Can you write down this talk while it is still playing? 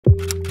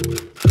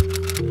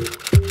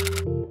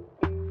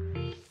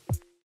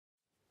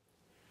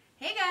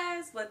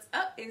what's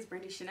up? It's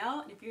Brandy Chanell,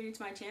 and if you're new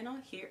to my channel,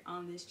 here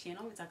on this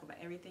channel we talk about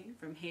everything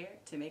from hair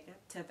to makeup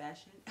to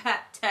fashion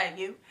to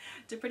you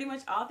to pretty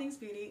much all things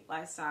beauty,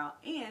 lifestyle,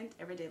 and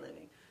everyday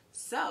living.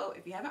 So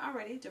if you haven't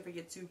already, don't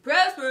forget to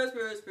press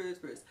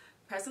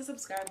the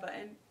subscribe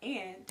button,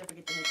 and don't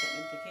forget to hit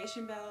that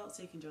notification bell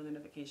so you can join the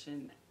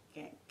notification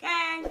gang.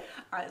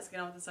 Alright, let's get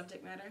on with the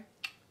subject matter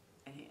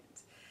at hand.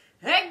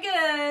 Hey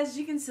guys,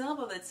 you can tell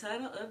by the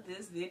title of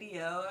this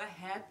video,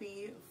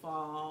 happy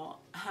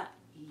fall,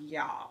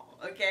 y'all,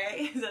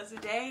 okay? So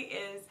today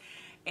is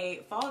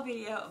a fall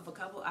video of a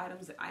couple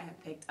items that I have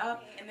picked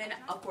up, and then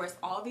of course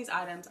all these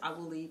items I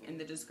will leave in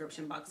the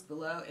description box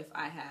below if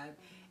I have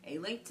a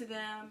link to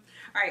them.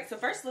 Alright, so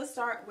first let's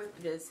start with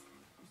this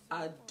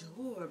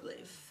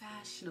adorably,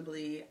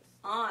 fashionably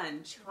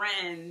on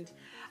trend.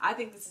 I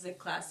think this is a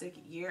classic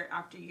year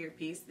after year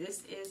piece.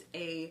 This is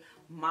a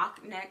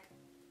mock neck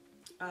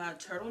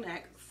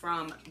turtleneck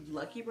from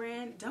Lucky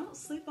Brand. Don't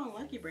sleep on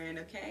Lucky Brand,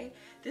 okay?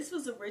 This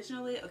was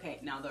originally, okay,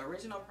 now the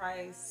original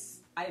price,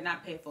 I did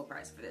not pay full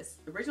price for this.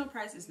 The original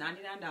price is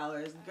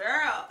 $99.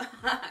 Girl,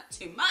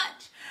 too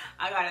much.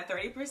 I got it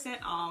 30%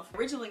 off.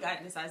 Originally got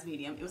it in a size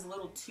medium. It was a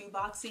little too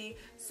boxy,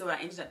 so I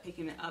ended up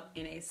picking it up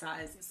in a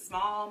size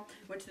small.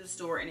 Went to the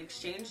store and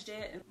exchanged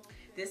it.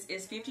 This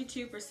is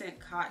 52%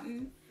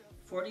 cotton,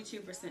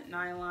 42%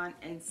 nylon,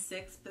 and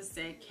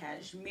 6%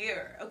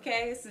 cashmere.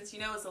 Okay, since you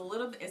know it's a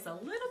little bit of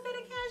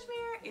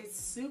cashmere. It's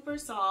super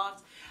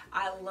soft.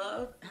 I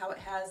love how it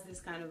has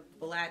this kind of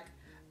black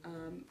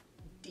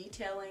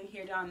detailing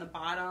here down the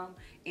bottom,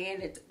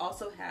 and it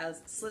also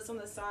has slits on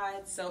the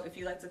sides, so if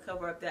you like to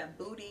cover up that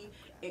booty,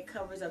 it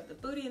covers up the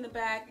booty in the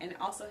back, and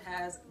it also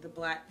has the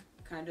black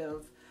kind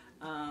of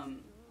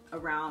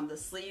around the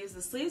sleeves.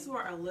 The sleeves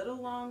were a little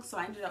long, so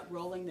I ended up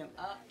rolling them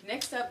up.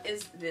 Next up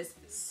is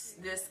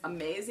this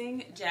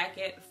amazing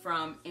jacket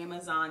from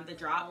Amazon, The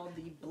Drop,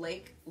 the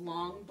Blake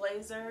long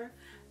blazer.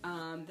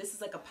 This is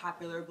like a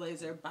popular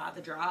blazer by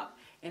The Drop,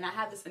 and I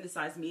have this in a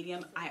size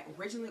medium. I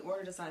originally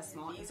ordered a size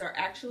small. These are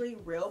actually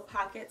real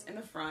pockets in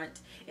the front.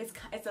 It's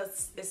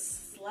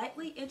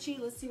slightly itchy.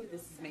 Let's see what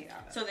this is made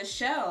out of. So the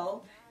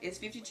shell is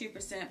 52%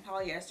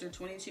 polyester,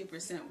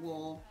 22%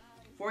 wool,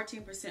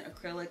 14%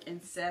 acrylic,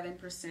 and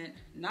 7%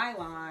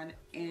 nylon,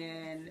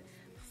 and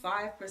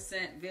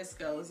 5%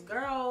 viscose.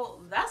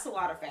 Girl, that's a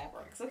lot of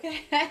fabrics,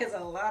 okay? That is a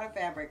lot of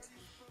fabrics.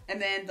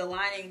 And then the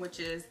lining, which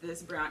is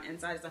this brown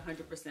inside, is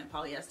 100%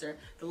 polyester.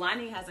 The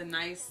lining has a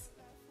nice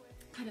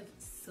kind of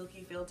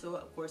silky feel to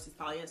it. Of course, it's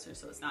polyester,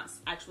 so it's not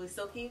actually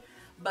silky,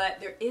 but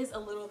there is a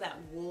little that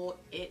wool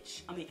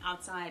itch on the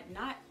outside.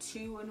 Not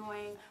too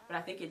annoying, but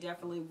I think it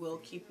definitely will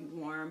keep you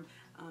warm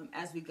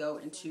as we go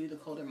into the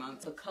colder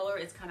months. The color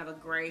is kind of a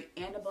gray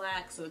and a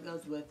black, so it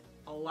goes with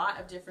a lot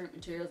of different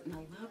materials, and I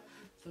love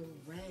the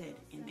red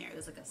in there.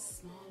 There's like a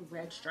small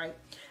red stripe,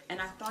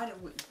 and I thought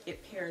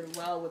it paired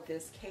well with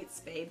this Kate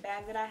Spade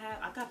bag that I have.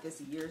 I got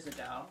this years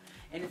ago,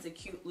 and it's a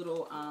cute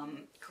little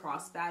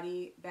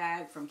crossbody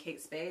bag from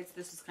Kate Spade.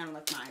 This was kind of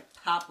like my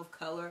pop of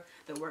color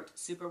that worked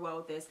super well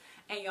with this.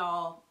 And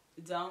y'all,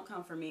 don't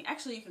come for me.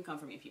 Actually, you can come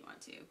for me if you want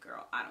to,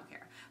 girl. I don't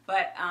care.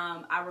 But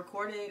I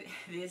recorded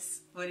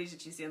this footage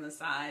that you see on the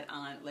side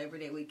on Labor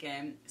Day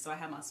weekend, so I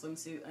have my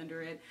swimsuit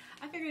under it.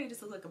 I figured it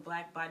just looked like a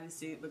black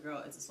bodysuit, but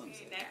girl, it's a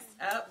swimsuit. Next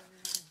up,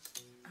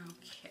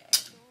 okay,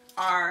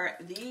 are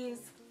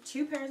these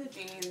two pairs of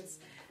jeans.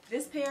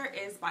 This pair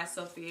is by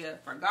Sofia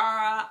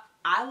Vergara.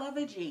 I love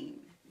a jean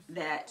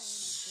that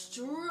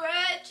stretches,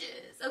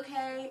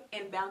 okay,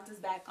 and bounces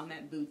back on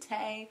that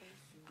bootay.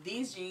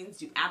 These jeans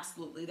do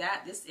absolutely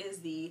that. This is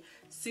the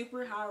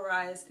super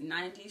high-rise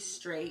 90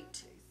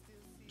 straight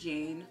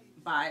jean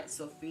by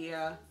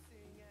Sofia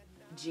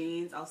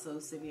Jeans, also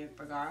Sofia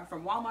Vergara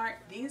from Walmart.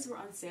 These were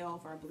on sale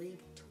for, I believe,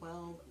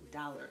 $12,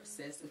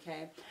 sis,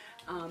 okay?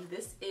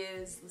 This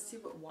is, let's see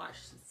what wash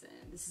it's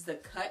in. This is the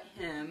cut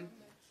hem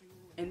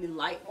and the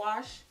light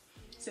wash.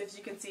 So as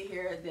you can see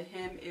here, the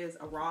hem is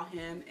a raw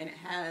hem, and it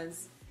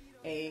has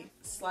a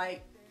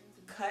slight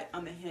cut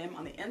on the hem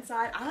on the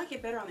inside. I like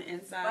it better on the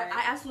inside, but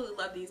I absolutely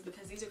love these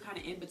because these are kind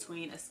of in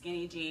between a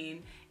skinny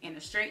jean and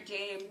a straight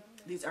jean.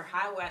 These are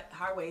high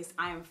waist.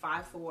 I am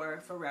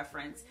 5'4" for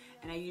reference,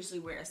 and I usually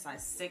wear a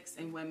size 6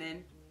 in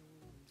women,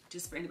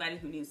 just for anybody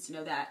who needs to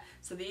know that.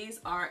 So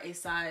these are a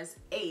size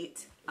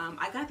 8.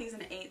 I got these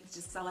in an 8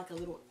 just because I like a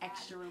little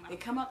extra room. They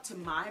come up to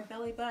my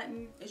belly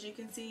button, as you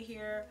can see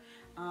here.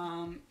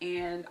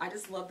 And I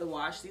just love the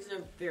wash. These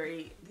are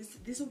very,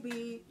 this will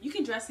be, you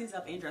can dress these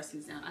up and dress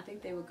these down. I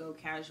think they would go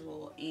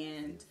casual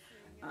and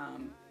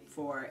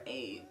for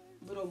a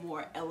little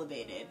more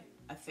elevated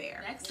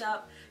affair. Next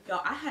up,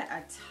 y'all, I had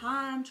a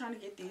time trying to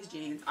get these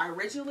jeans. I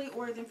originally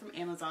ordered them from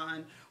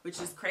Amazon,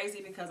 which is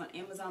crazy because on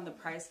Amazon the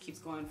price keeps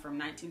going from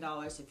 $19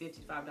 to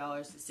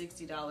 $55 to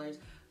 $60.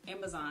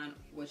 Amazon,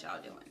 what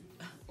y'all doing?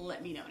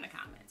 Let me know in the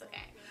comments,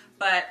 okay?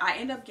 But I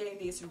end up getting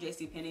these from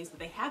JCPenney's, but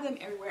they have them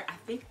everywhere. I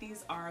think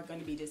these are going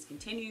to be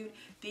discontinued.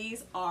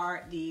 These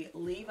are the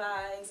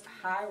Levi's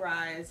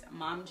high-rise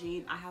mom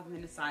jean. I have them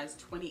in a size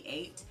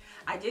 28.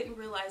 I didn't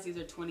realize these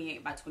are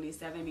 28 by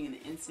 27, meaning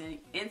the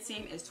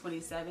inseam is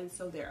 27,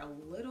 so they're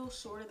a little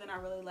shorter than I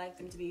really like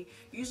them to be.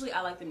 Usually I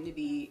like them to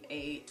be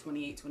a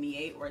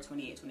 28-28 or a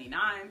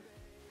 28-29.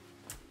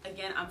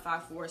 Again, I'm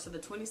 5'4", so the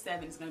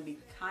 27 is going to be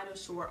kind of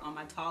short on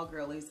my tall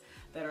girlies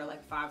that are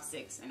like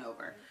 5'6" and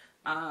over.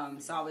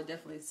 So I would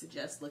definitely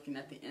suggest looking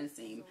at the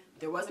inseam.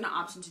 There wasn't an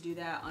option to do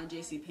that on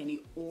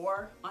JCPenney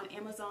or on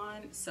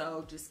Amazon,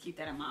 so just keep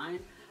that in mind.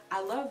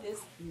 I love this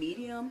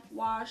medium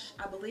wash.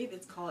 I believe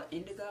it's called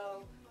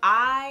Indigo.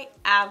 I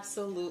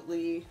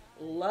absolutely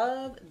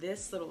love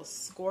this little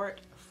skirt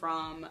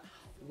from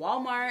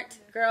Walmart.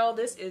 Girl,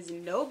 this is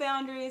No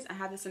Boundaries. I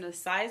have this in a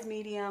size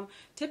medium.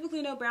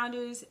 Typically No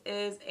Boundaries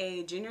is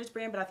a juniors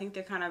brand, but I think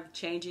they're kind of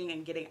changing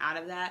and getting out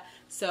of that.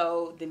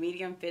 So the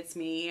medium fits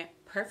me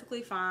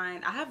perfectly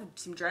fine. I have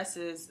some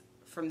dresses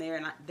from there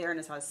and they're in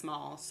a size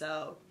small.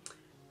 So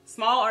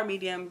small or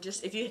medium,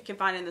 just if you can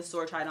find it in the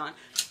store, try it on.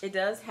 It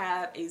does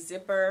have a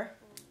zipper.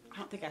 I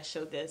don't think I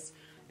showed this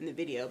in the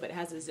video, but it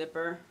has a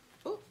zipper.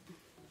 Ooh,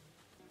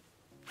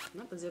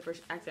 not the zipper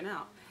acting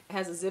out. It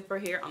has a zipper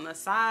here on the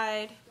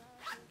side.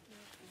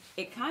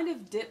 It kind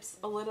of dips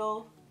a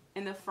little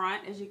in the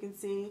front, as you can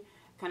see.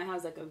 Kind of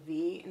has like a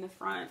V in the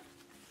front.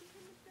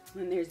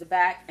 And there's the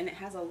back, and it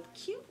has a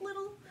cute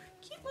little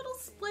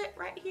split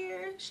right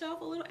here. Show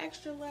off a little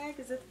extra leg,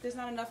 as if there's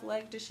not enough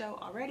leg to show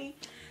already.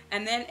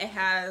 And then it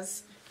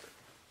has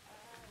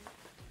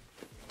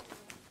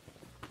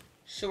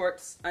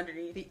shorts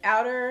underneath. The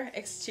outer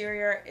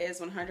exterior is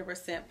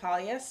 100%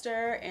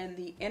 polyester, and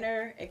the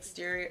inner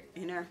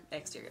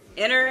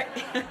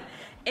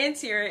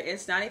interior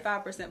is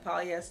 95%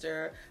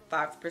 polyester,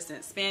 5%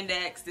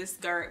 spandex. This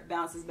skirt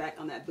bounces back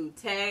on that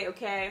bootay,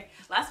 okay?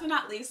 Last but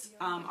not least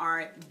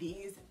are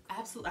these.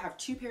 Absolutely, I have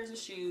 2 pairs of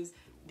shoes.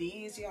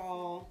 These,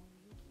 y'all,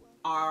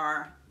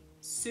 are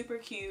super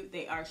cute.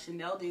 They are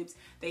Chanel dupes.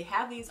 They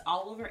have these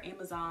all over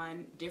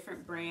Amazon,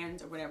 different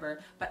brands or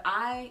whatever, but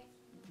I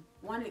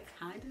wanted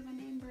kind of a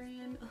name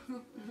brand.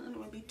 I don't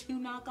want to be too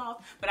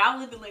knockoff, but I'll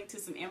leave a link to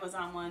some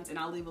Amazon ones, and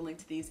I'll leave a link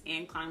to these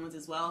Anne Klein ones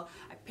as well.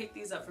 I picked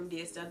these up from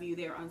DSW.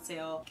 They're on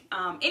sale.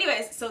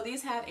 Anyways, so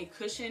these have a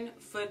cushion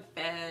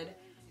footbed,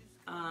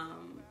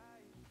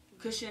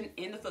 cushion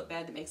in the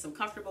footbed that makes them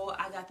comfortable.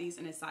 I got these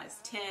in a size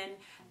 10.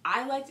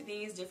 I liked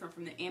these different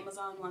from the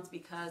Amazon ones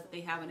because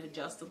they have an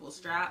adjustable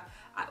strap.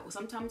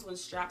 Sometimes when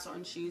straps are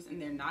on shoes and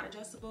they're not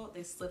adjustable,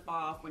 they slip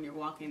off when you're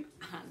walking.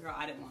 Girl,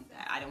 I didn't want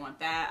that. I didn't want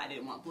that. I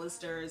didn't want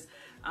blisters.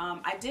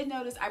 I did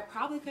notice I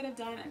probably could have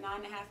done a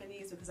 9.5 of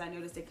these because I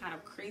noticed they kind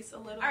of crease a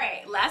little. All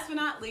right, last but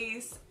not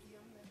least,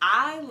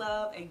 I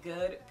love a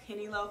good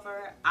penny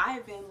loafer.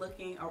 I've been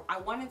looking, or I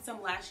wanted some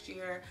last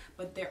year,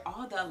 but they're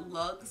all the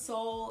lug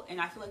sole,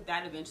 and I feel like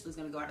that eventually is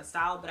going to go out of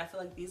style, but I feel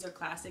like these are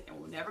classic and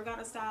will never go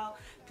out of style.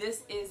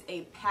 This is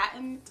a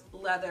patent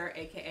leather,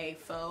 aka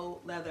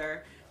faux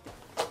leather.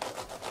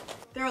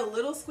 They're a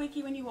little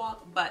squeaky when you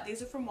walk, but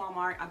these are from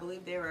Walmart. I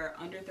believe they were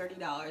under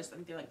 $30. I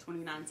think they're like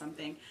 29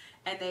 something.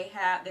 And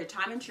they're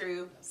time and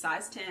true,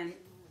 size 10.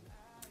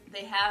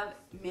 They have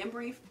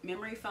memory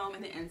foam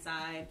in the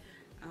inside.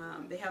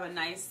 They have a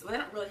nice, well, they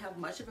don't really have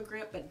much of a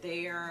grip, but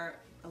they are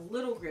a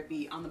little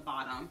grippy on the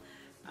bottom.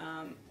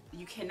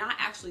 You cannot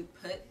actually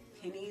put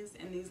pennies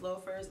in these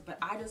loafers, but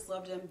I just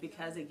loved them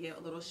because they give a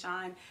little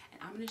shine.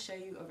 And I'm going to show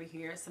you over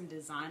here some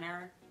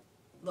designer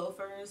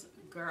loafers.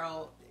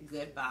 Girl,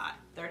 goodbye.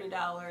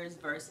 $30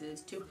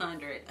 versus $200.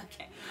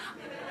 Okay,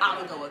 I'm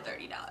going to go with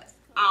 $30.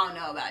 I don't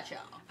know about y'all.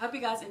 I hope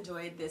you guys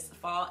enjoyed this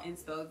fall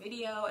inspo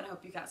video, and I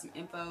hope you got some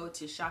info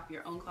to shop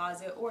your own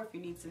closet, or if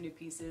you need some new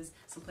pieces,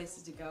 some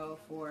places to go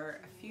for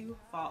a few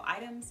fall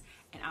items.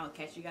 And I'll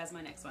catch you guys in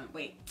my next one.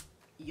 Wait,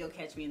 you'll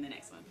catch me in the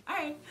next one. All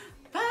right,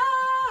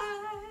 bye.